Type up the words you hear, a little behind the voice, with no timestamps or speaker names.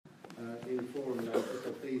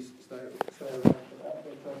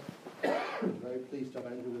John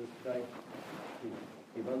Andrew with us today.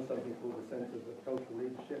 He runs something called the Centers of Cultural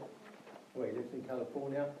Leadership. Well, he lives in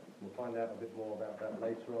California. We'll find out a bit more about that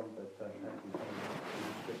later on, but Andrew's coming in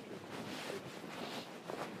the scriptures.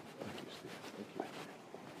 Thank you, Steve. Thank you.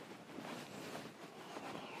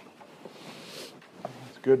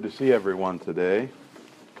 It's good to see everyone today.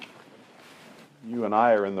 You and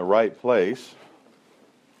I are in the right place.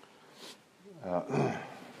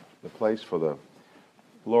 The place for the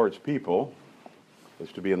Lord's people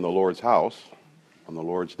is to be in the Lord's house on the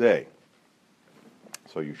Lord's day.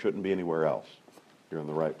 So you shouldn't be anywhere else. You're in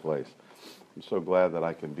the right place. I'm so glad that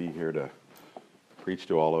I can be here to preach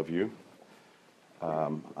to all of you.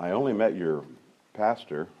 I only met your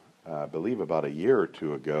pastor, I believe, about a year or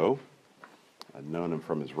two ago. I'd known him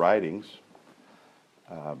from his writings.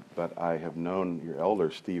 But I have known your elder,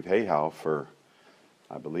 Steve Hayhow, for,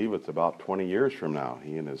 I believe it's about 20 years from now.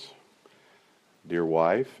 He and his dear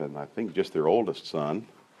wife, and I think just their oldest son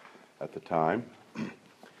at the time.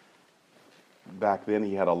 Back then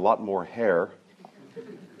he had a lot more hair,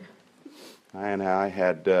 and I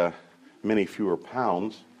had many fewer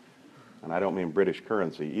pounds, and I don't mean British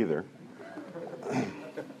currency either.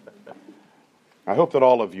 I hope that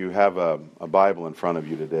all of you have a Bible in front of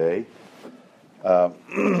you today.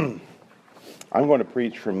 I'm going to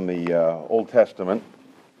preach from the Old Testament,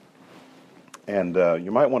 and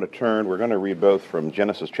you might want to turn. We're going to read both from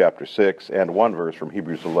Genesis chapter 6 and one verse from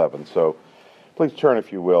Hebrews 11. So please turn,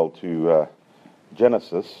 if you will, to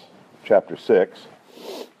Genesis chapter 6.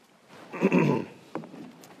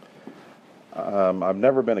 I've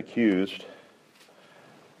never been accused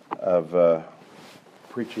of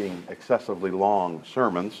preaching excessively long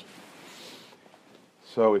sermons.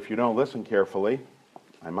 So if you don't listen carefully,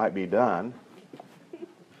 I might be done,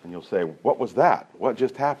 and you'll say, what was that? What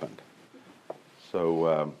just happened?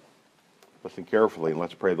 So listen carefully, and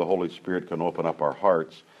let's pray the Holy Spirit can open up our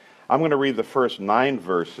hearts. I'm going to read the first 9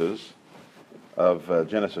 verses of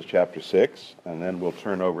Genesis chapter 6, and then we'll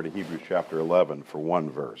turn over to Hebrews chapter 11 for one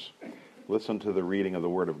verse. Listen to the reading of the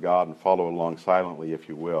Word of God and follow along silently, if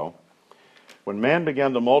you will. When man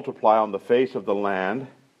began to multiply on the face of the land,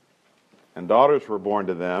 and daughters were born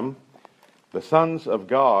to them, the sons of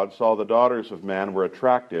God saw the daughters of man were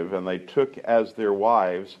attractive, and they took as their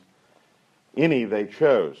wives any they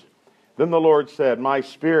chose. Then the Lord said, My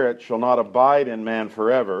spirit shall not abide in man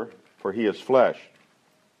forever, for he is flesh.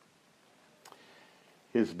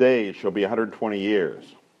 His days shall be 120 years.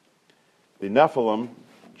 The Nephilim,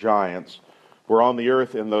 giants, were on the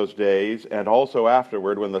earth in those days, and also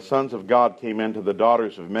afterward, when the sons of God came into the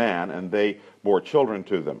daughters of man, and they bore children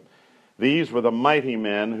to them. These were the mighty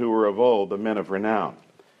men who were of old, the men of renown.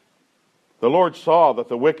 The Lord saw that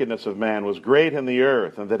the wickedness of man was great in the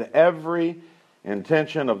earth, and that every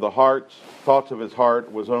intention of the thoughts of his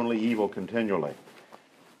heart was only evil continually.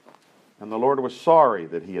 And the Lord was sorry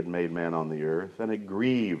that he had made man on the earth, and it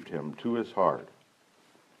grieved him to his heart.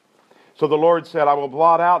 So the Lord said, I will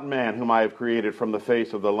blot out man whom I have created from the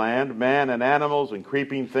face of the land, man and animals and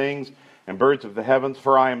creeping things and birds of the heavens,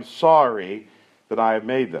 for I am sorry that I have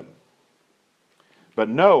made them. But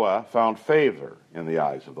Noah found favor in the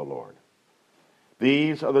eyes of the Lord.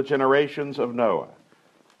 These are the generations of Noah.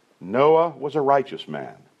 Noah was a righteous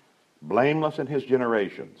man, blameless in his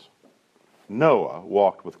generations. Noah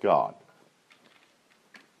walked with God.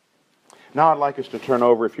 Now I'd like us to turn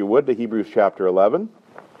over, if you would, to Hebrews chapter 11.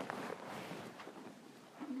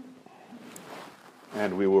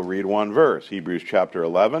 And we will read one verse, Hebrews chapter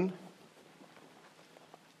 11.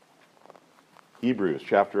 Hebrews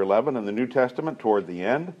chapter 11 in the New Testament toward the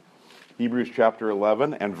end. Hebrews chapter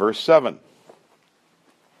 11 and verse 7.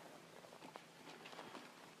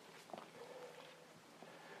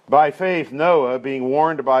 By faith Noah, being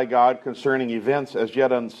warned by God concerning events as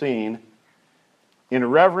yet unseen, in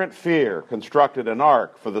reverent fear constructed an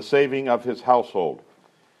ark for the saving of his household.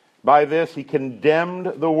 By this he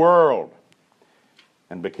condemned the world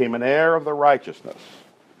and became an heir of the righteousness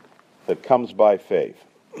that comes by faith.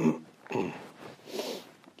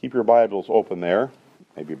 Keep your Bibles open there,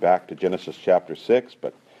 maybe back to Genesis chapter 6,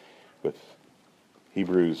 but with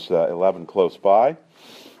Hebrews 11 close by.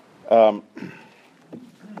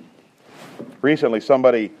 Recently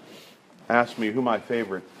somebody asked me who my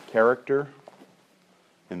favorite character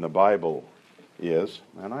in the Bible is,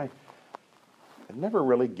 and I had never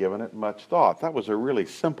really given it much thought. That was a really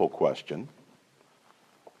simple question,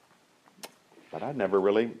 but I'd never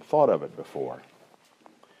really thought of it before.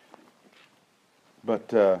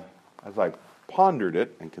 But as I pondered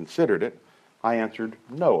it and considered it, I answered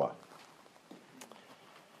Noah.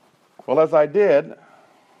 Well, as I did,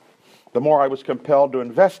 the more I was compelled to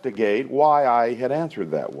investigate why I had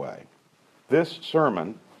answered that way. This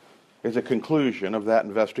sermon is a conclusion of that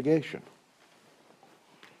investigation.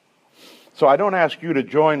 So I don't ask you to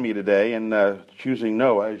join me today in choosing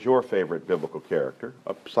Noah as your favorite biblical character,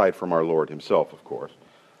 aside from our Lord himself, of course.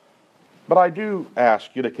 But I do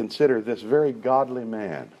ask you to consider this very godly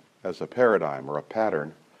man as a paradigm or a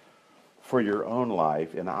pattern for your own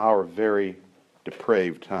life in our very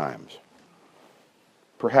depraved times.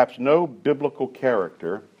 Perhaps no biblical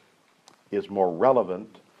character is more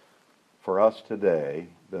relevant for us today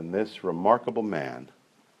than this remarkable man,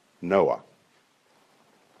 Noah.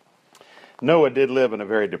 Noah did live in a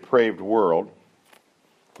very depraved world.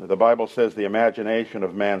 The Bible says the imagination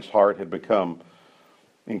of man's heart had become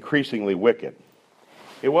increasingly wicked.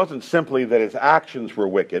 It wasn't simply that his actions were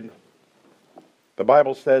wicked. The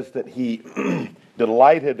Bible says that he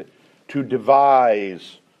delighted to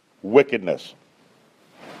devise wickedness.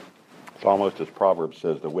 It's almost as Proverbs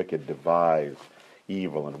says, the wicked devise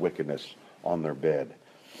evil and wickedness on their bed.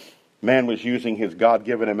 Man was using his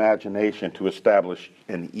God-given imagination to establish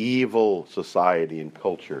an evil society and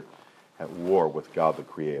culture at war with God the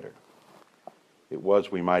Creator. It was,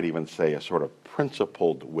 we might even say, a sort of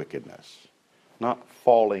principled wickedness. Not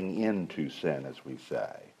falling into sin, as we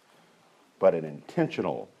say, but an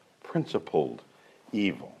intentional, principled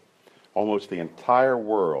evil. Almost the entire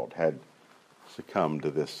world had succumbed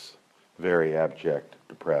to this very abject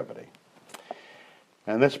depravity.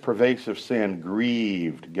 And this pervasive sin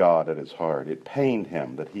grieved God at his heart. It pained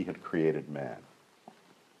him that he had created man.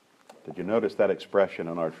 Did you notice that expression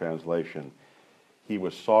in our translation? He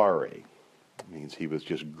was sorry. It means he was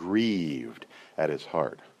just grieved at his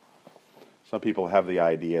heart. Some people have the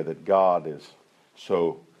idea that God is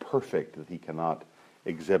so perfect that he cannot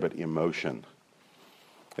exhibit emotion.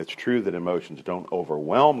 It's true that emotions don't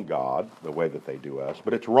overwhelm God the way that they do us,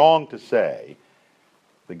 but it's wrong to say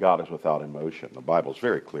that God is without emotion. The Bible's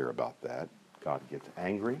very clear about that. God gets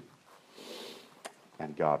angry,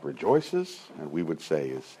 and God rejoices, and we would say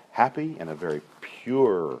is happy in a very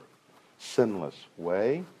pure, sinless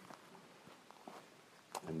way.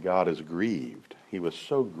 And God is grieved. He was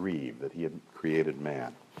so grieved that he had created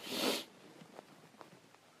man.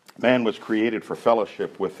 Man was created for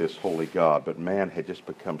fellowship with this holy God, but man had just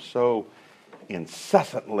become so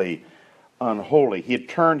incessantly unholy. He had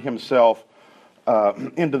turned himself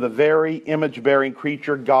into the very image-bearing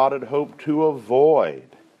creature God had hoped to avoid.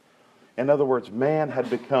 In other words, man had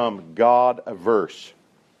become God-averse,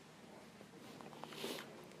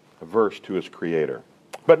 averse to his Creator.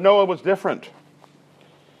 But Noah was different.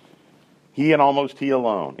 He and almost he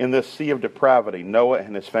alone. In this sea of depravity, Noah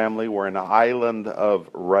and his family were an island of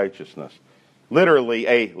righteousness. Literally,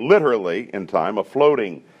 in time, a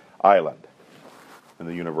floating island in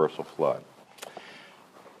the universal flood.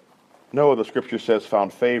 Noah, the scripture says,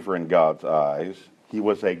 found favor in God's eyes. He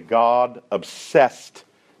was a God-obsessed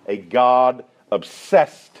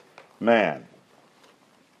man.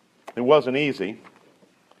 It wasn't easy.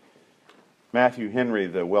 Matthew Henry,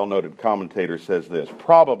 the well-noted commentator, says this: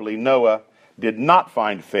 probably Noah did not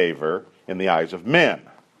find favor in the eyes of men.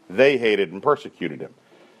 They hated and persecuted him,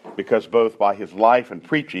 because both by his life and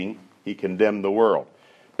preaching he condemned the world.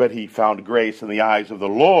 But he found grace in the eyes of the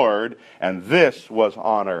Lord, and this was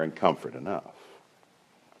honor and comfort enough.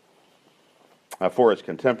 Now, for his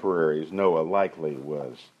contemporaries, Noah likely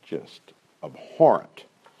was just abhorrent.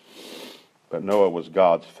 But Noah was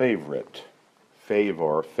God's favorite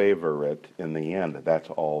in the end. That's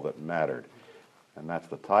all that mattered. And that's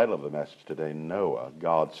the title of the message today, Noah,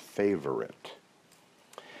 God's favorite.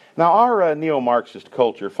 Now, our neo-Marxist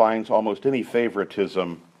culture finds almost any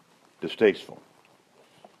favoritism distasteful.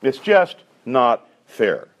 It's just not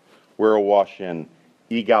fair. We're awash in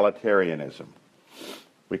egalitarianism.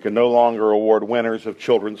 We can no longer award winners of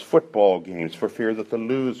children's football games for fear that the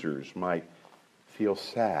losers might feel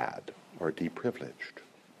sad or deprivileged.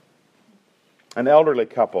 An elderly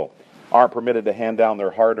couple aren't permitted to hand down their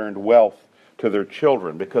hard-earned wealth to their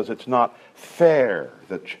children because it's not fair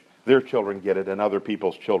that their children get it and other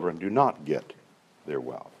people's children do not get their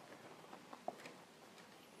wealth.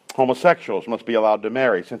 Homosexuals must be allowed to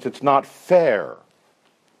marry since it's not fair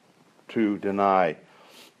to deny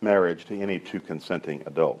marriage to any two consenting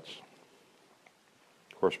adults.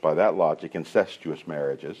 Of course, by that logic, incestuous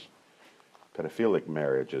marriages, pedophilic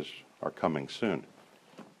marriages are coming soon.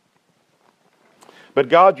 But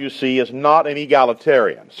God, you see, is not an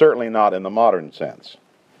egalitarian, certainly not in the modern sense.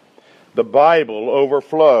 The Bible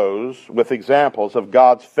overflows with examples of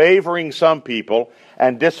God's favoring some people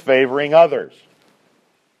and disfavoring others.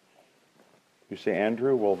 You say,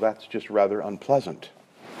 Andrew, well, that's just rather unpleasant.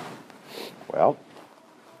 Well,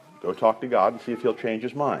 go talk to God and see if he'll change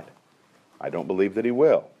his mind. I don't believe that he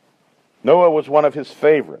will. Noah was one of his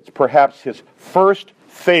favorites, perhaps his first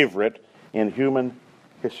favorite in human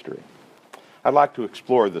history. I'd like to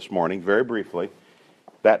explore this morning, very briefly,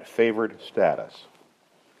 that favored status.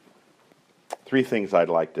 3 things I'd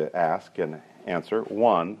like to ask and answer.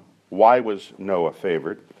 1, why was Noah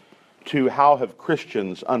favored? 2, how have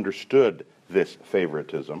Christians understood this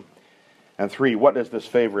favoritism? And 3, what does this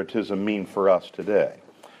favoritism mean for us today?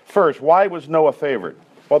 First, why was Noah favored?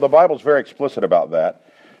 Well, the Bible's very explicit about that.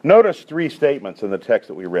 Notice 3 statements in the text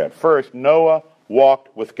that we read. First, Noah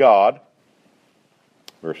walked with God,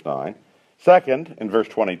 verse 9. Second, in verse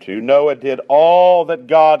 22, Noah did all that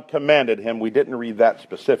God commanded him. We didn't read that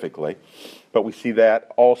specifically, but we see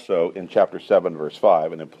that also in chapter 7, verse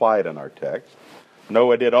 5, and implied in our text.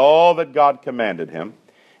 Noah did all that God commanded him.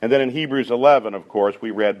 And then in Hebrews 11, of course, we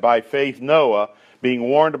read, by faith Noah, being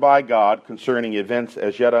warned by God concerning events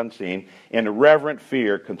as yet unseen, in reverent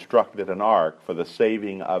fear constructed an ark for the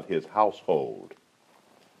saving of his household.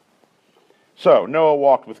 So, Noah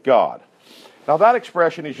walked with God. Now that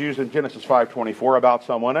expression is used in Genesis 5:24 about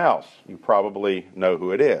someone else. You probably know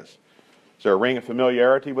who it is. Is there a ring of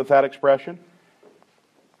familiarity with that expression?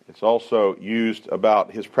 It's also used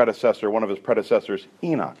about his predecessor, one of his predecessors,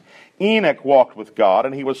 Enoch. Enoch walked with God,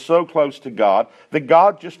 and he was so close to God that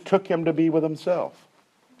God just took him to be with himself.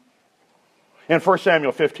 In 1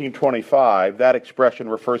 Samuel 15:25, that expression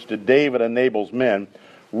refers to David and Nabal's men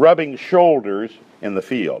rubbing shoulders in the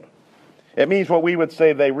field. It means what we would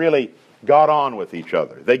say they really got on with each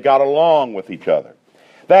other. They got along with each other.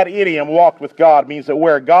 That idiom, walked with God, means that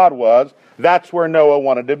where God was, that's where Noah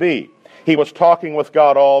wanted to be. He was talking with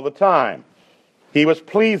God all the time. He was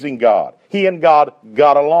pleasing God. He and God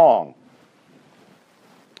got along.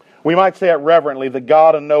 We might say it reverently that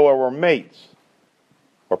God and Noah were mates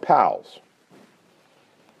or pals.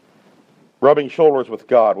 Rubbing shoulders with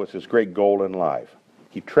God was his great goal in life.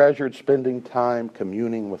 He treasured spending time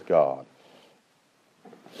communing with God.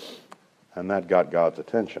 And that got God's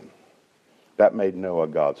attention. That made Noah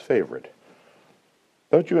God's favorite.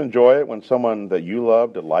 Don't you enjoy it when someone that you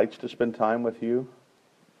love delights to spend time with you?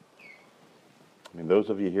 I mean, those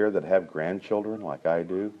of you here that have grandchildren like I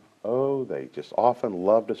do, oh, they just often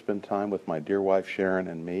love to spend time with my dear wife Sharon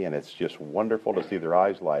and me, and it's just wonderful to see their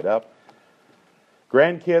eyes light up.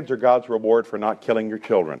 Grandkids are God's reward for not killing your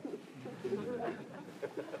children.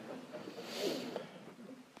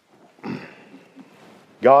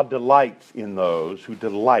 God delights in those who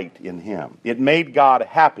delight in him. It made God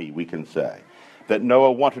happy, we can say, that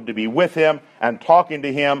Noah wanted to be with him and talking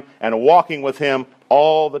to him and walking with him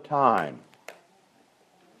all the time.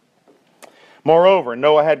 Moreover,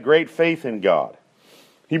 Noah had great faith in God.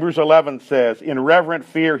 Hebrews 11 says, in reverent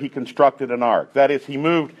fear he constructed an ark. That is, he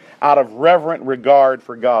moved out of reverent regard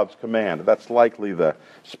for God's command. That's likely the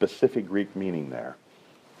specific Greek meaning there.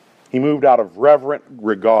 He moved out of reverent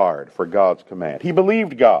regard for God's command. He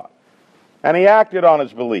believed God, and he acted on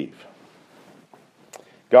his belief.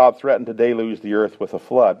 God threatened to deluge the earth with a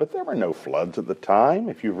flood, but there were no floods at the time.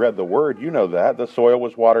 If you've read the Word, you know that. The soil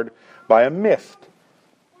was watered by a mist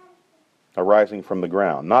arising from the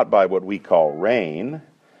ground, not by what we call rain.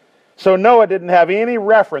 So Noah didn't have any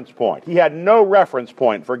reference point. He had no reference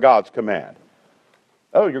point for God's command.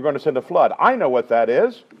 Oh, you're going to send a flood. I know what that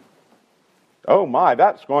is. Oh my,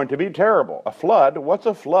 that's going to be terrible. A flood? What's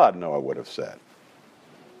a flood? Noah would have said.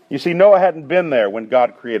 You see, Noah hadn't been there when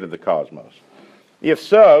God created the cosmos. If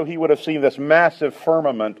so, he would have seen this massive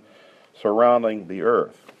firmament surrounding the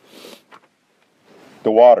earth,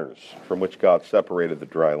 the waters from which God separated the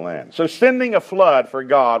dry land. So sending a flood for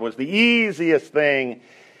God was the easiest thing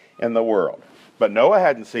in the world. But Noah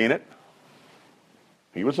hadn't seen it.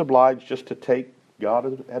 He was obliged just to take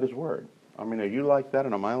God at his word. I mean, are you like that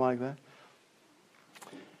and am I like that?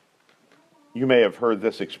 You may have heard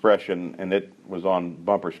this expression, and it was on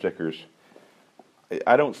bumper stickers.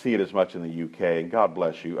 I don't see it as much in the UK, and God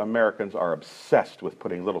bless you. Americans are obsessed with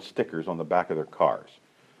putting little stickers on the back of their cars.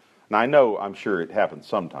 Now, I know, I'm sure it happens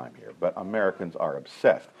sometime here, but Americans are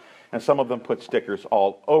obsessed. And some of them put stickers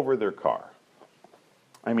all over their car.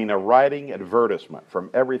 I mean, a riding advertisement from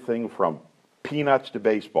everything from peanuts to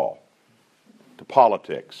baseball to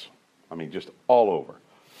politics. I mean, just all over.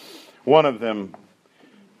 One of them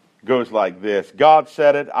goes like this: God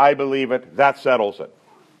said it, I believe it, that settles it.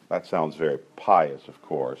 That sounds very pious, of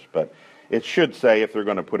course, but it should say, if they're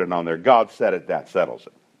going to put it on there, God said it, that settles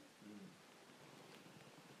it.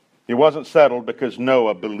 It wasn't settled because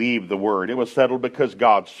Noah believed the word. It was settled because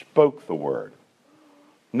God spoke the word.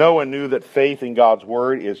 Noah knew that faith in God's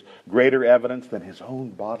word is greater evidence than his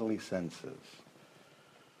own bodily senses.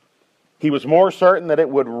 He was more certain that it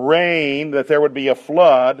would rain, that there would be a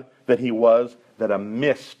flood, than he was that a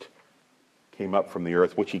mist came up from the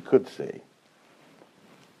earth, which he could see.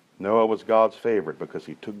 Noah was God's favorite because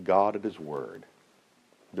he took God at his word.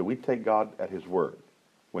 Do we take God at his word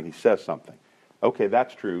when he says something? Okay,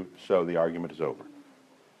 that's true, so the argument is over.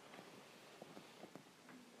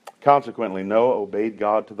 Consequently, Noah obeyed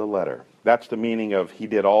God to the letter. That's the meaning of he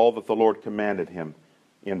did all that the Lord commanded him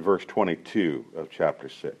in verse 22 of chapter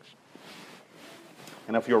 6.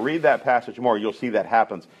 And if you'll read that passage more, you'll see that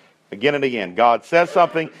happens again and again. God says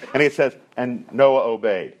something, and it says, and Noah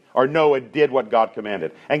obeyed. Or Noah did what God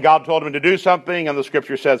commanded. And God told him to do something, and the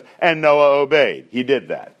scripture says, and Noah obeyed. He did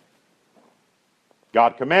that.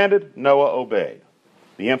 God commanded, Noah obeyed.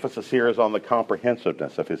 The emphasis here is on the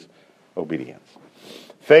comprehensiveness of his obedience.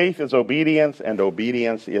 Faith is obedience, and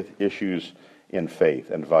obedience issues in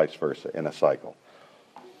faith, and vice versa, in a cycle.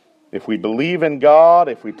 If we believe in God,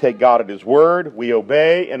 if we take God at his word, we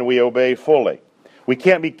obey, and we obey fully. We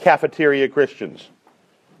can't be cafeteria Christians.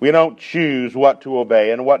 We don't choose what to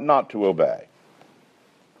obey and what not to obey.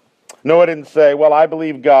 Noah didn't say, well, I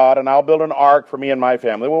believe God, and I'll build an ark for me and my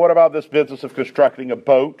family. Well, what about this business of constructing a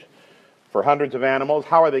boat for hundreds of animals?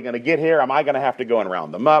 How are they going to get here? Am I going to have to go and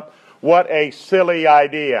round them up? What a silly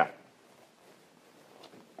idea.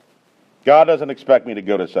 God doesn't expect me to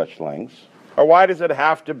go to such lengths. Or why does it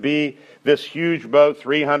have to be this huge boat,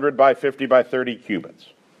 300 by 50 by 30 cubits?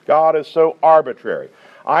 God is so arbitrary.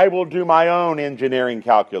 I will do my own engineering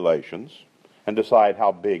calculations and decide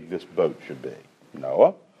how big this boat should be.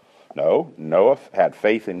 Noah had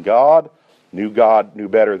faith in God knew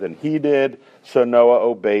better than he did, so Noah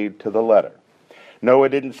obeyed to the letter. Noah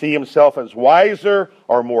didn't see himself as wiser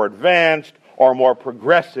or more advanced or more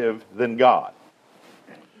progressive than God.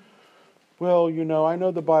 Well, I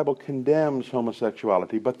know the Bible condemns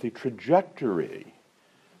homosexuality, but the trajectory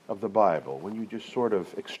of the Bible, when you just sort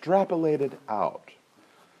of extrapolate it out,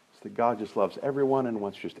 is that God just loves everyone and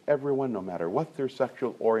wants just everyone, no matter what their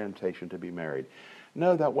sexual orientation, to be married.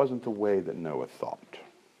 No, that wasn't the way that Noah thought.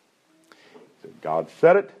 So God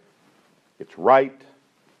said it, it's right,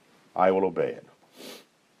 I will obey it.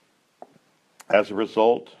 As a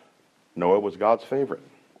result, Noah was God's favorite.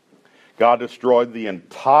 God destroyed the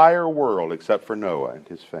entire world except for Noah and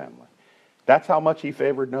his family. That's how much he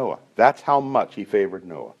favored Noah. That's how much he favored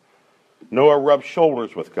Noah. Noah rubbed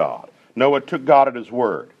shoulders with God. Noah took God at his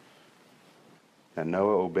word. And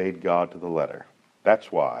Noah obeyed God to the letter.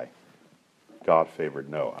 That's why God favored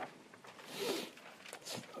Noah.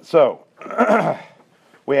 So,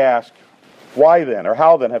 we ask, why then, or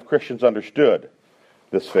how then, have Christians understood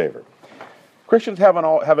this favor? Christians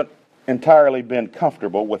haven't entirely been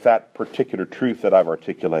comfortable with that particular truth that I've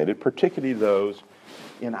articulated, particularly those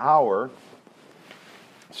in our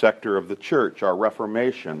sector of the church, our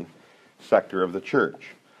Reformation sector of the church.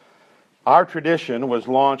 Our tradition was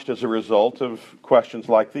launched as a result of questions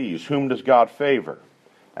like these. Whom does God favor?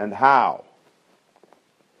 And how?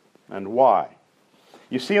 And why?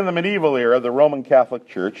 You see, in the medieval era, the Roman Catholic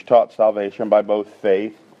Church taught salvation by both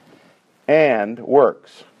faith and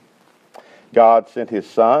works. God sent his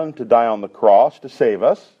Son to die on the cross to save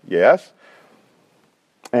us, yes.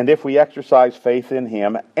 And if we exercise faith in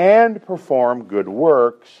him and perform good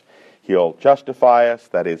works, he'll justify us,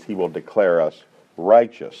 that is, he will declare us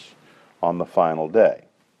righteous on the final day.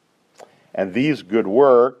 And these good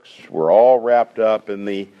works were all wrapped up in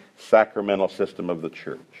the sacramental system of the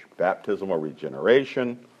church. Baptism or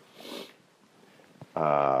regeneration,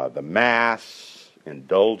 the Mass,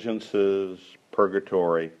 indulgences,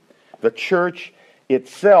 purgatory. The church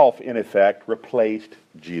itself, in effect, replaced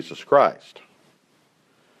Jesus Christ.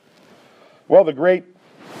 Well, the great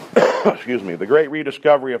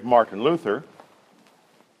rediscovery of Martin Luther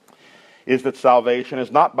is that salvation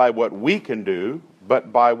is not by what we can do,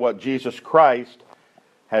 but by what Jesus Christ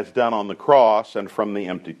has done on the cross and from the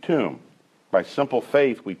empty tomb. By simple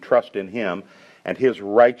faith, we trust in him, and his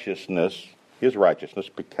righteousness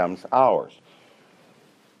becomes ours.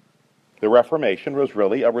 The Reformation was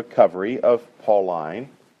really a recovery of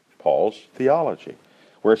Paul's theology.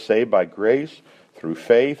 We're saved by grace through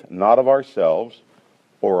faith, not of ourselves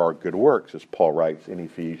or our good works, as Paul writes in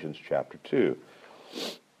Ephesians chapter 2.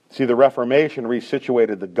 See, the Reformation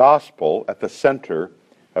resituated the gospel at the center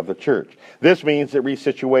of the church. This means it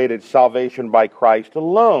resituated salvation by Christ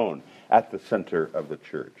alone at the center of the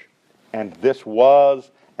church. And this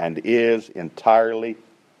was and is entirely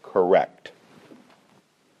correct.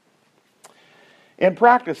 In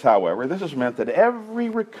practice, however, this has meant that every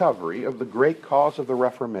recovery of the great cause of the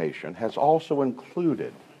Reformation has also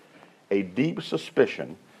included a deep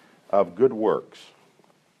suspicion of good works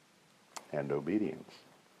and obedience.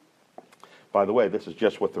 By the way, this is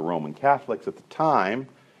just what the Roman Catholics at the time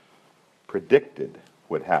predicted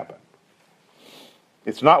would happen.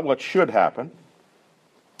 It's not what should happen.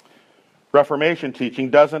 Reformation teaching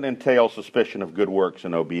doesn't entail suspicion of good works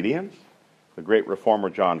and obedience. The great reformer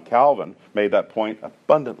John Calvin made that point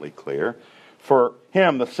abundantly clear. For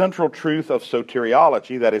him, the central truth of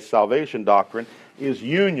soteriology, that is salvation doctrine, is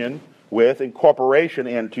union with, incorporation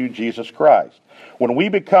into Jesus Christ. When we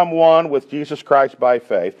become one with Jesus Christ by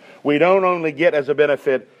faith, we don't only get as a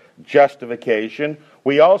benefit justification,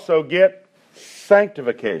 we also get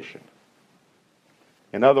sanctification.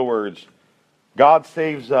 In other words, God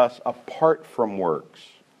saves us apart from works,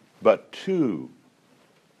 but to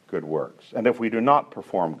good works. And if we do not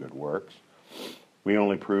perform good works, we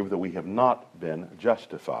only prove that we have not been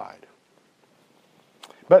justified.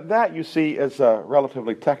 But that, you see, is a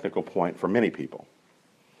relatively technical point for many people.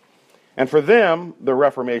 And for them, the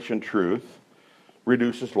Reformation truth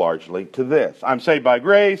reduces largely to this. I'm saved by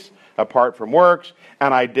grace, apart from works,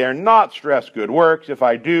 and I dare not stress good works. If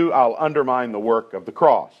I do, I'll undermine the work of the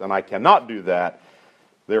cross, and I cannot do that.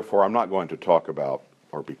 Therefore, I'm not going to talk about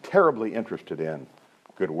or be terribly interested in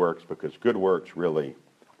good works, because good works really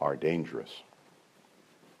are dangerous.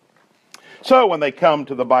 So when they come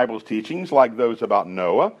to the Bible's teachings, like those about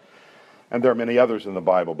Noah, and there are many others in the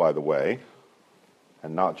Bible, by the way,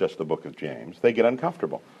 and not just the book of James, they get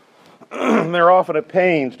uncomfortable. They're often at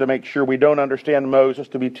pains to make sure we don't understand Moses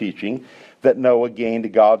to be teaching that Noah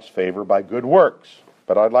gained God's favor by good works.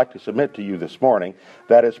 But I'd like to submit to you this morning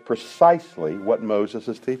that is precisely what Moses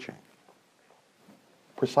is teaching.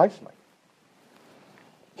 Precisely.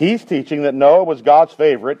 He's teaching that Noah was God's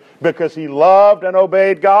favorite because he loved and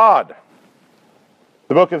obeyed God.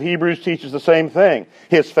 The book of Hebrews teaches the same thing.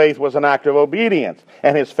 His faith was an act of obedience,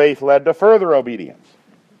 and his faith led to further obedience.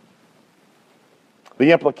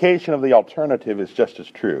 The implication of the alternative is just as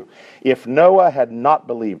true. If Noah had not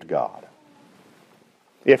believed God,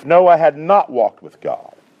 if Noah had not walked with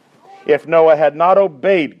God, if Noah had not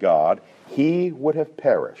obeyed God, he would have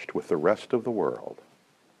perished with the rest of the world.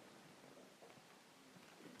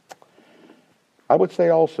 I would say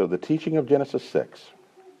also the teaching of Genesis 6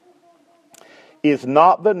 is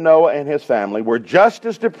not that Noah and his family were just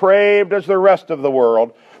as depraved as the rest of the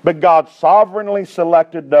world, but God sovereignly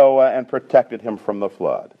selected Noah and protected him from the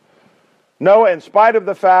flood. Noah, in spite of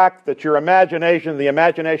the fact that your imagination, the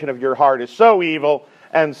imagination of your heart is so evil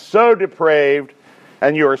and so depraved,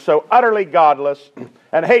 and you are so utterly godless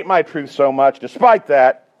and hate my truth so much, despite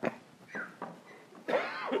that,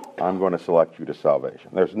 I'm going to select you to salvation.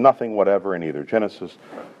 There's nothing whatever in either Genesis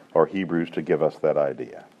or Hebrews to give us that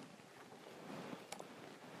idea.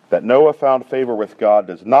 That Noah found favor with God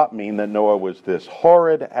does not mean that Noah was this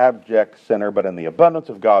horrid, abject sinner, but in the abundance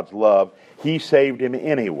of God's love, he saved him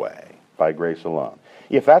anyway, by grace alone.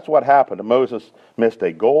 If that's what happened, Moses missed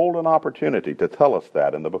a golden opportunity to tell us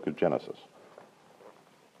that in the book of Genesis.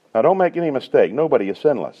 Now, don't make any mistake. Nobody is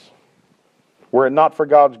sinless. Were it not for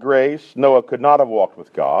God's grace, Noah could not have walked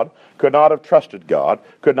with God, could not have trusted God,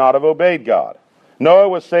 could not have obeyed God. Noah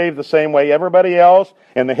was saved the same way everybody else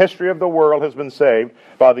in the history of the world has been saved,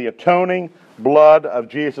 by the atoning blood of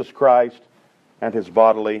Jesus Christ and his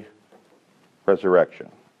bodily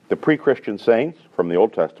resurrection. The pre-Christian saints from the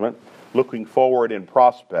Old Testament, looking forward in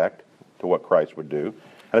prospect to what Christ would do.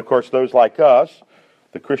 And of course, those like us,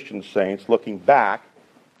 the Christian saints, looking back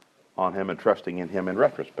on him and trusting in him in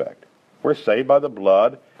retrospect. We're saved by the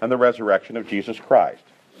blood and the resurrection of Jesus Christ.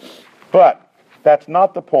 But that's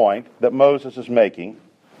not the point that Moses is making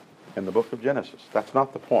in the book of Genesis. That's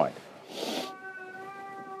not the point.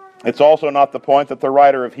 It's also not the point that the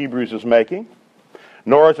writer of Hebrews is making,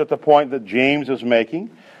 nor is it the point that James is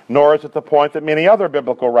making, nor is it the point that many other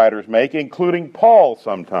biblical writers make, including Paul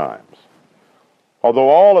sometimes, although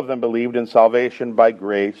all of them believed in salvation by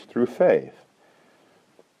grace through faith.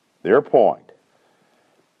 Their point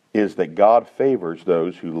is that God favors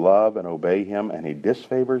those who love and obey him, and he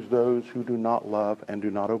disfavors those who do not love and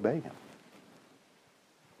do not obey him.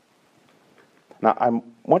 Now, I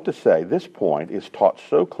want to say this point is taught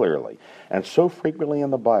so clearly and so frequently in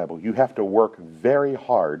the Bible, you have to work very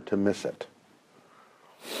hard to miss it.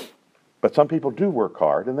 But some people do work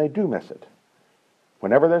hard, and they do miss it.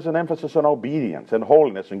 Whenever there's an emphasis on obedience and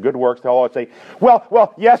holiness and good works, they'll always say,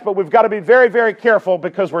 well, yes, but we've got to be very, very careful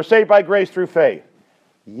because we're saved by grace through faith.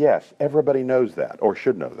 Yes, everybody knows that, or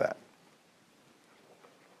should know that.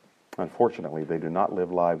 Unfortunately, they do not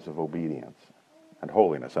live lives of obedience and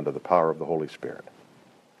holiness under the power of the Holy Spirit.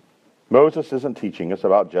 Moses isn't teaching us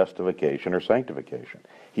about justification or sanctification.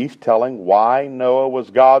 He's telling why Noah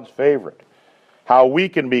was God's favorite. How we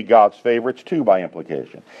can be God's favorites too, by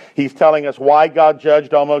implication. He's telling us why God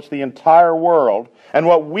judged almost the entire world and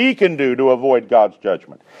what we can do to avoid God's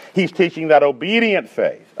judgment. He's teaching that obedient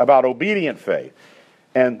faith,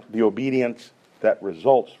 and the obedience that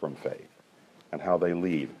results from faith, and how they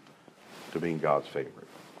lead to being God's favorite.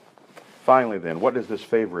 Finally then, what does this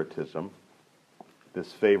favoritism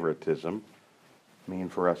mean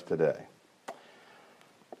for us today?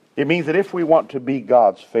 It means that if we want to be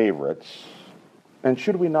God's favorites, and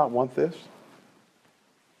should we not want this?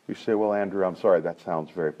 You say, well, Andrew, I'm sorry, that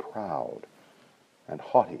sounds very proud and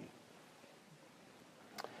haughty.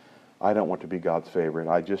 I don't want to be God's favorite.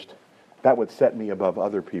 That would set me above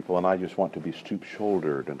other people, and I just want to be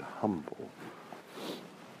stoop-shouldered and humble.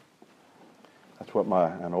 That's what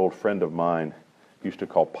an old friend of mine used to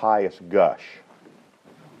call pious gush.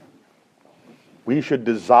 We should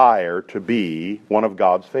desire to be one of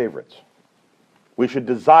God's favorites. We should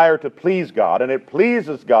desire to please God, and it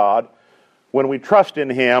pleases God when we trust in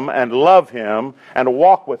Him and love Him and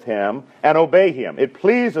walk with Him and obey Him. It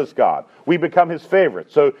pleases God. We become His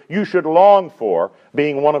favorites. So you should long for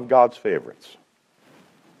being one of God's favorites.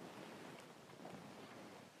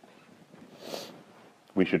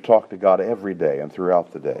 We should talk to God every day and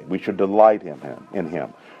throughout the day. We should delight in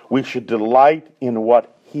Him. We should delight in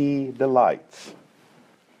what He delights.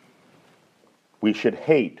 We should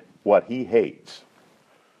hate what He hates.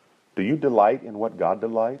 Do you delight in what God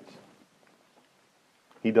delights?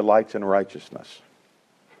 He delights in righteousness.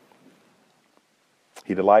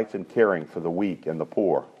 He delights in caring for the weak and the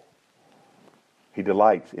poor. He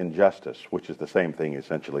delights in justice, which is the same thing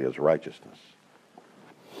essentially as righteousness.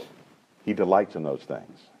 He delights in those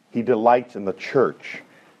things. He delights in the church.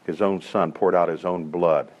 His own Son poured out His own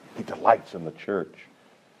blood. He delights in the church.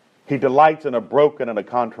 He delights in a broken and a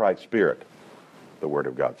contrite spirit, the Word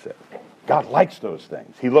of God said. God likes those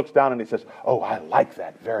things. He looks down and He says, oh, I like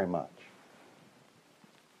that very much.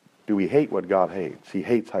 Do we hate what God hates? He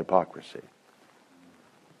hates hypocrisy.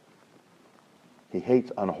 He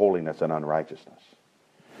hates unholiness and unrighteousness.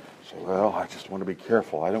 So, well, I just want to be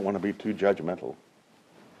careful. I don't want to be too judgmental.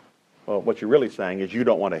 Well, what you're really saying is you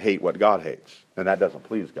don't want to hate what God hates, and that doesn't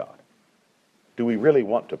please God. Do we really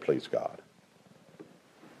want to please God?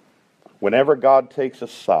 Whenever God takes a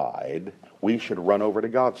side, we should run over to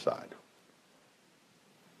God's side.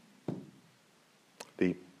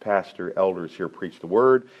 The pastor, elders here preach the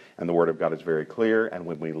Word, and the Word of God is very clear, and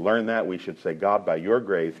when we learn that, we should say, God, by your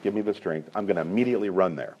grace, give me the strength. I'm going to immediately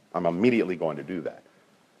run there. I'm immediately going to do that.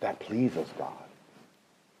 That pleases God.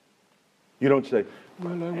 You don't say,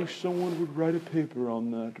 well, I wish someone would write a paper on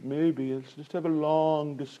that. Maybe. Let's just have a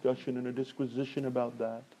long discussion and a disquisition about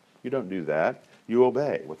that. You don't do that. You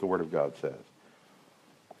obey what the Word of God says.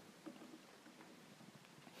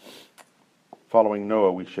 Following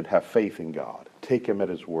Noah, we should have faith in God. Take Him at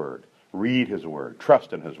His word. Read His word.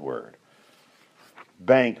 Trust in His word.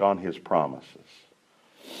 Bank on His promises.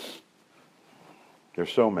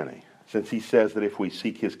 There's so many. Since He says that if we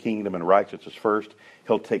seek His kingdom and righteousness first,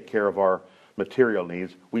 He'll take care of our material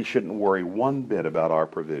needs, we shouldn't worry one bit about our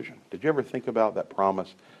provision. Did you ever think about that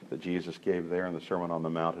promise that Jesus gave there in the Sermon on the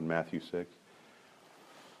Mount in Matthew 6?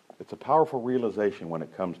 It's a powerful realization when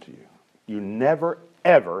it comes to you. You never,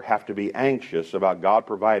 ever have to be anxious about God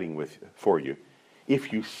providing for you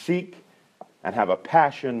if you seek and have a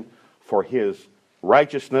passion for His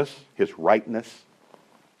righteousness, His rightness,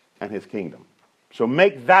 and His kingdom. So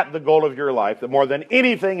make that the goal of your life, that more than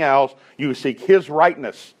anything else, you seek His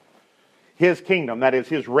rightness, His kingdom, that is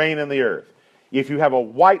His reign in the earth. If you have a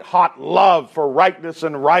white-hot love for rightness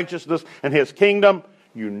and righteousness and His kingdom,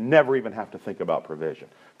 you never even have to think about provision.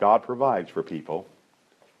 God provides for people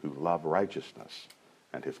who love righteousness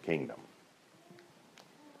and His kingdom.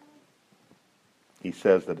 He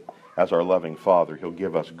says that as our loving Father, He'll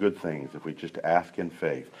give us good things if we just ask in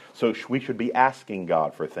faith. So we should be asking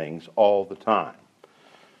God for things all the time.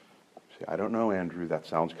 See, I don't know, Andrew, that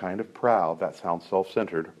sounds kind of proud. That sounds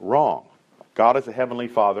self-centered. Wrong. God is a heavenly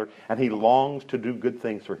Father, and He longs to do good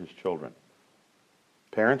things for His children.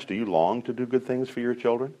 Parents, do you long to do good things for your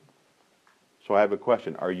children? So I have a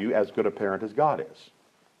question. Are you as good a parent as God is?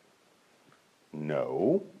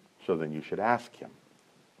 No. So then you should ask Him.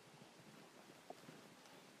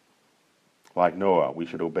 Like Noah, we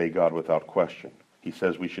should obey God without question. He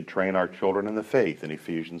says we should train our children in the faith in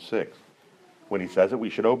Ephesians 6. When He says it, we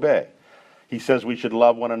should obey. He says we should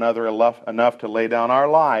love one another enough to lay down our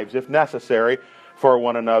lives, if necessary, for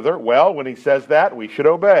one another. Well, when He says that, we should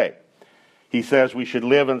obey. He says we should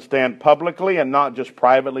live and stand publicly and not just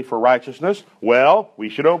privately for righteousness. Well, we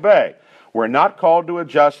should obey. We're not called to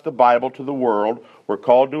adjust the Bible to the world. We're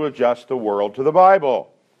called to adjust the world to the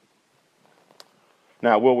Bible.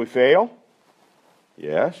 Now, will we fail?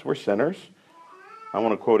 Yes, we're sinners. I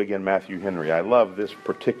want to quote again Matthew Henry. I love this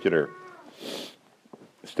particular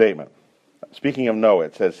statement. Speaking of Noah,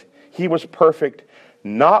 it says, he was perfect,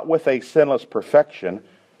 not with a sinless perfection,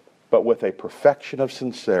 but with a perfection of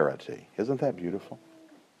sincerity. Isn't that beautiful?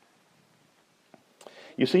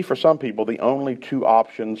 You see, for some people, the only two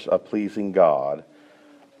options of pleasing God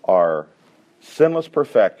are sinless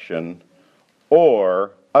perfection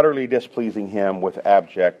or utterly displeasing Him with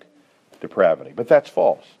abject depravity. But that's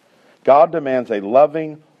false. God demands a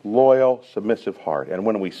loving, loyal, submissive heart. And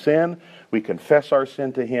when we sin, we confess our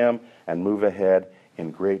sin to Him and move ahead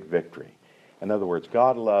in great victory. In other words,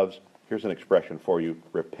 God loves, here's an expression for you,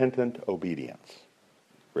 repentant obedience.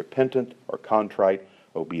 Repentant or contrite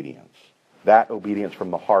obedience. That obedience from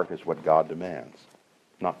the heart is what God demands,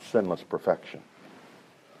 not sinless perfection.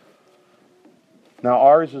 Now,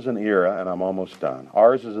 ours is an era, and I'm almost done,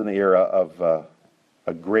 ours is an era of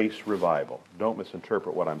a grace revival. Don't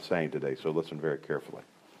misinterpret what I'm saying today, so listen very carefully.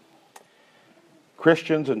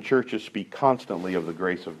 Christians and churches speak constantly of the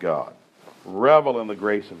grace of God, revel in the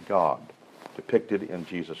grace of God depicted in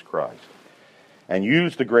Jesus Christ, and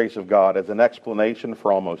use the grace of God as an explanation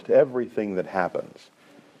for almost everything that happens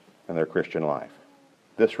in their Christian life.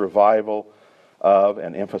 This revival of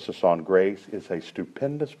and emphasis on grace is a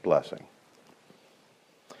stupendous blessing.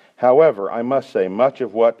 However, I must say, much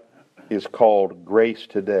of what is called grace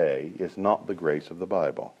today is not the grace of the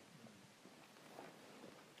Bible.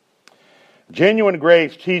 Genuine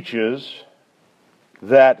grace teaches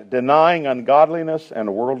that denying ungodliness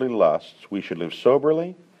and worldly lusts, we should live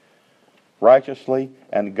soberly, righteously,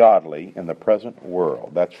 and godly in the present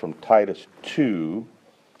world. That's from Titus 2,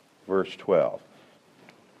 verse 12.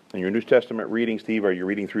 In your New Testament reading, Steve, are you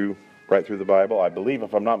reading right through the Bible? I believe,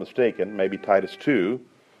 if I'm not mistaken, maybe Titus 2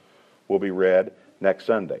 will be read next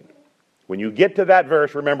Sunday. When you get to that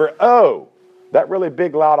verse, remember, that really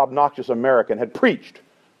big, loud, obnoxious American had preached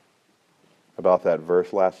about that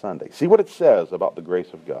verse last Sunday. See what it says about the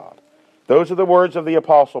grace of God. Those are the words of the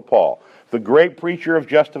Apostle Paul, the great preacher of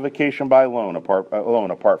justification by alone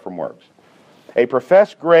apart from works. A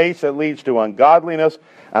professed grace that leads to ungodliness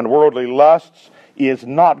and worldly lusts is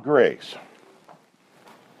not grace.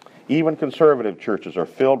 Even conservative churches are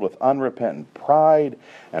filled with unrepentant pride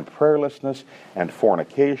and prayerlessness and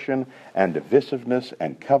fornication and divisiveness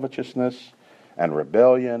and covetousness and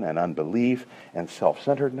rebellion and unbelief and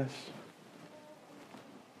self-centeredness.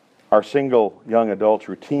 Our single young adults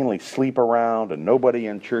routinely sleep around and nobody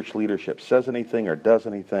in church leadership says anything or does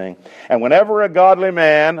anything. And whenever a godly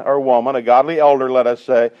man or woman, a godly elder, let us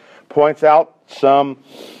say, points out some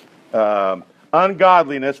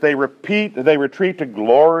ungodliness, they retreat to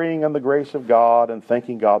glorying in the grace of God and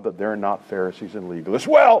thanking God that they're not Pharisees and legalists.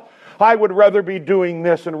 Well, I would rather be doing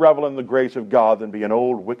this and revel in the grace of God than be an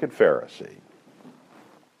old wicked Pharisee.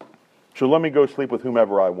 So let me go sleep with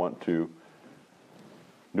whomever I want to,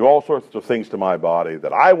 do all sorts of things to my body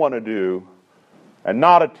that I want to do, and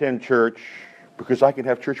not attend church because I can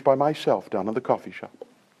have church by myself down in the coffee shop.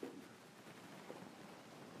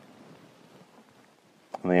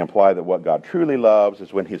 And they imply that what God truly loves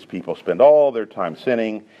is when His people spend all their time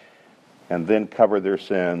sinning and then cover their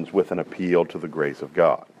sins with an appeal to the grace of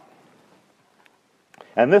God.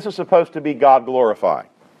 And this is supposed to be God glorifying.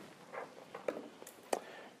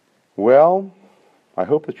 Well, I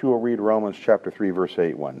hope that you will read Romans chapter 3, verse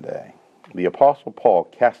 8 one day. The Apostle Paul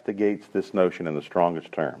castigates this notion in the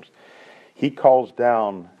strongest terms. He calls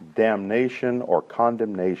down damnation or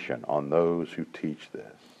condemnation on those who teach this.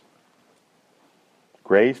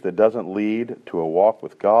 Grace that doesn't lead to a walk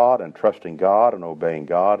with God and trusting God and obeying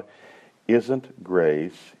God isn't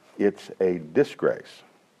grace, it's a disgrace.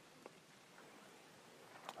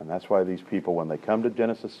 And that's why these people, when they come to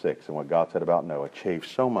Genesis 6 and what God said about Noah, chafe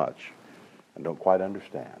so much and don't quite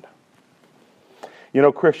understand. You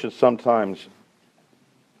know, Christians sometimes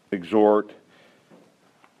exhort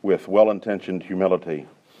with well-intentioned humility.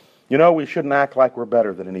 You know, we shouldn't act like we're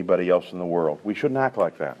better than anybody else in the world. We shouldn't act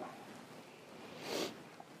like that.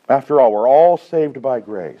 After all, we're all saved by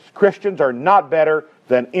grace. Christians are not better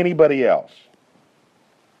than anybody else.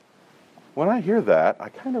 When I hear that, I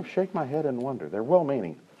kind of shake my head and wonder. They're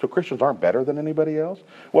well-meaning. So Christians aren't better than anybody else?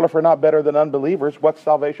 Well, if we're not better than unbelievers, what's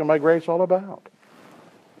salvation by grace all about?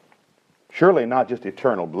 Surely not just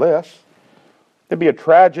eternal bliss. It'd be a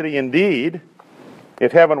tragedy indeed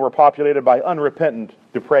if heaven were populated by unrepentant,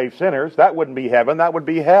 depraved sinners. That wouldn't be heaven, that would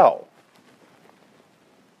be hell.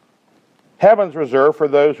 Heaven's reserved for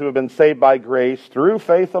those who have been saved by grace through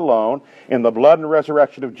faith alone in the blood and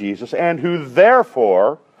resurrection of Jesus, and who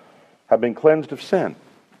therefore have been cleansed of sin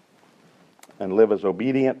and live as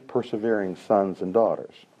obedient, persevering sons and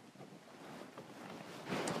daughters.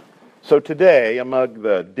 So today, among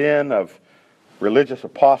the din of religious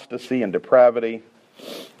apostasy and depravity,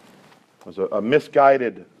 was a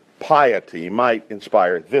misguided piety might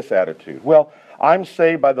inspire this attitude. Well, I'm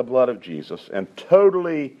saved by the blood of Jesus and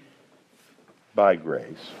totally by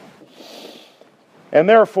grace. And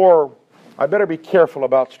therefore, I better be careful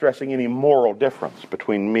about stressing any moral difference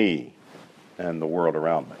between me and the world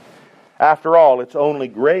around me. After all, it's only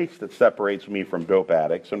grace that separates me from dope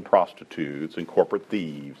addicts and prostitutes and corporate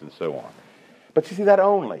thieves and so on. But you see, that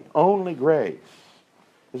only grace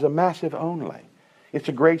is a massive only. It's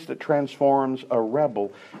a grace that transforms a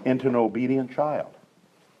rebel into an obedient child.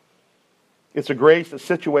 It's a grace that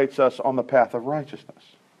situates us on the path of righteousness.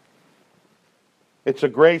 It's a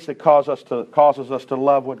grace that causes us to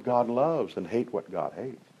love what God loves and hate what God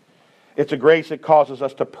hates. It's a grace that causes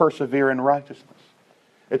us to persevere in righteousness.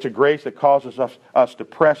 It's a grace that causes us to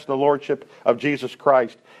press the lordship of Jesus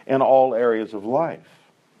Christ in all areas of life.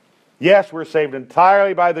 Yes, we're saved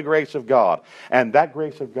entirely by the grace of God. And that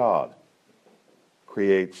grace of God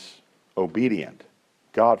creates obedient,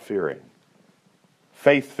 God-fearing,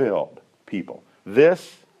 faith-filled people.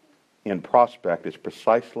 This, in prospect, is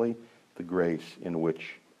precisely the grace in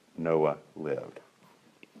which Noah lived.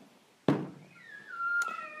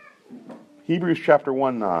 Hebrews chapter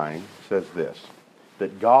 1:9 says this,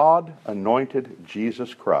 that God anointed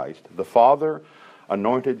Jesus Christ, the Father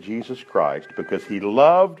anointed Jesus Christ because he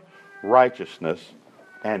loved righteousness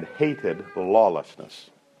and hated lawlessness.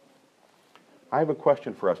 I have a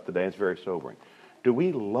question for us today. It's very sobering. Do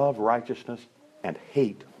we love righteousness and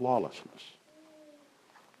hate lawlessness?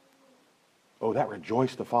 Oh, that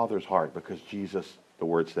rejoiced the Father's heart because Jesus, the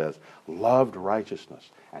Word says, loved righteousness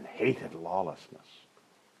and hated lawlessness.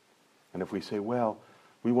 And if we say, well,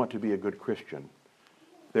 we want to be a good Christian,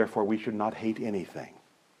 therefore we should not hate anything.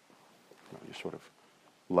 You sort of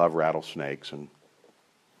love rattlesnakes and,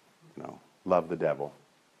 love the devil.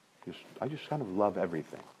 I just kind of love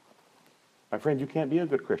everything. My friend, you can't be a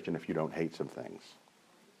good Christian if you don't hate some things.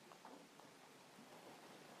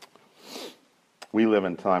 We live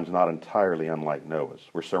in times not entirely unlike Noah's.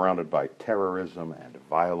 We're surrounded by terrorism and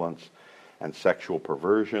violence and sexual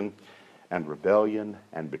perversion and rebellion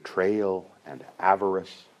and betrayal and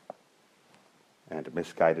avarice and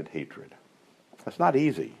misguided hatred. It's not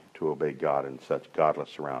easy to obey God in such godless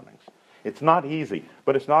surroundings. It's not easy,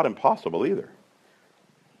 but it's not impossible either.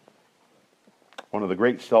 One of the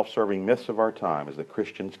great self-serving myths of our time is that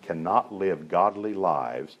Christians cannot live godly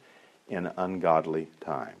lives in ungodly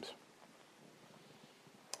times.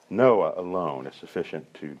 Noah alone is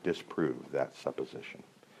sufficient to disprove that supposition.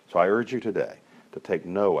 So I urge you today to take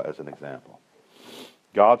Noah as an example.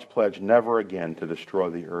 God's pledge never again to destroy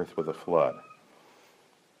the earth with a flood.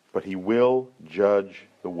 But he will judge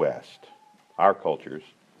the West, our cultures,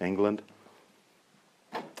 England,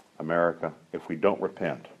 America, if we don't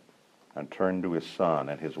repent and turn to his Son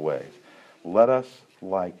and his ways. Let us,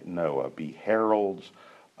 like Noah, be heralds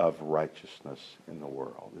of righteousness in the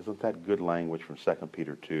world. Isn't that good language from 2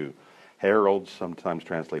 Peter 2? Herald, sometimes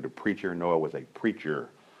translated preacher. Noah was a preacher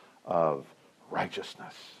of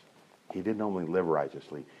righteousness. He didn't only live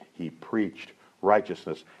righteously, he preached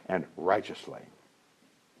righteousness and righteously.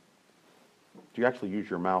 Do you actually use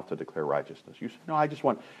your mouth to declare righteousness? You say, no, I just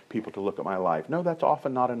want people to look at my life. No, that's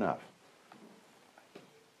often not enough.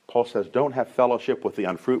 Paul says, don't have fellowship with the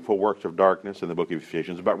unfruitful works of darkness in the book of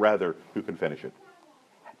Ephesians, but rather, who can finish it?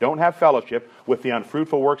 Don't have fellowship with the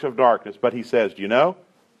unfruitful works of darkness, but he says, do you know?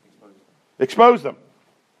 Expose them.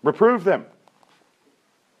 Reprove them.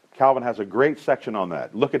 Calvin has a great section on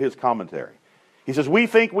that. Look at his commentary. He says, we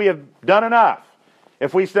think we have done enough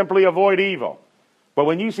if we simply avoid evil. But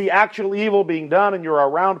when you see actual evil being done and you're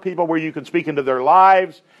around people where you can speak into their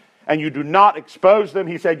lives and you do not expose them,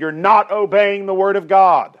 he said, you're not obeying the Word of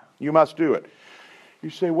God. You must do it. You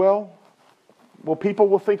say, well, people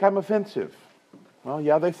will think I'm offensive. Well,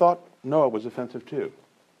 yeah, they thought Noah was offensive too.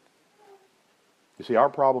 You see, our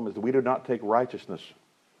problem is that we do not take righteousness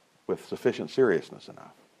with sufficient seriousness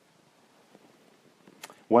enough.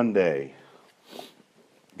 One day,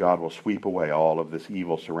 God will sweep away all of this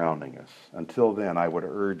evil surrounding us. Until then, I would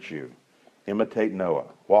urge you, imitate Noah,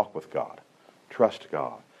 walk with God, trust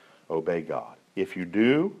God, obey God. If you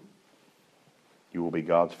do, you will be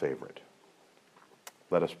God's favorite.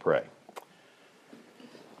 Let us pray.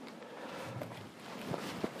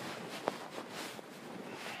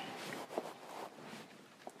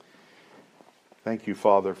 Thank you,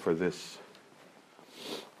 Father, for this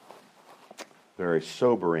very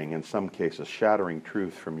sobering, in some cases shattering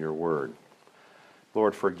truth from your word.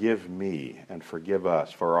 Lord, forgive me and forgive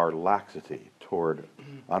us for our laxity toward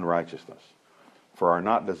unrighteousness, for our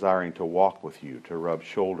not desiring to walk with you, to rub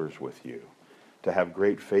shoulders with you, to have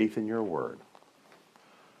great faith in your word.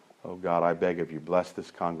 Oh God, I beg of you, bless this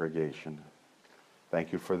congregation.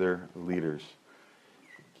 Thank you for their leaders.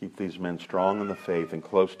 Keep these men strong in the faith and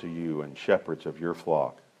close to you and shepherds of your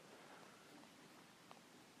flock.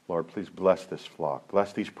 Lord, please bless this flock.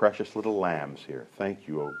 Bless these precious little lambs here. Thank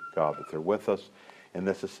you, O God, that they're with us in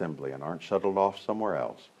this assembly and aren't shuttled off somewhere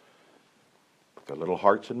else. Their little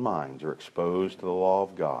hearts and minds are exposed to the law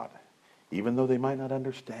of God, even though they might not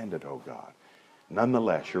understand it, O God.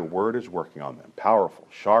 Nonetheless, your word is working on them, powerful,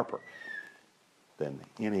 sharper than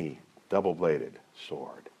any double-bladed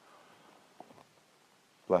sword.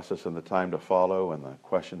 Bless us in the time to follow and the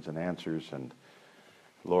questions and answers. And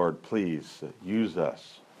Lord, please use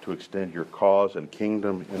us to extend your cause and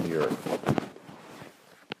kingdom in the earth.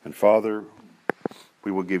 And Father,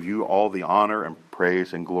 we will give you all the honor and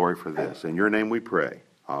praise and glory for this. In your name we pray.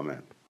 Amen.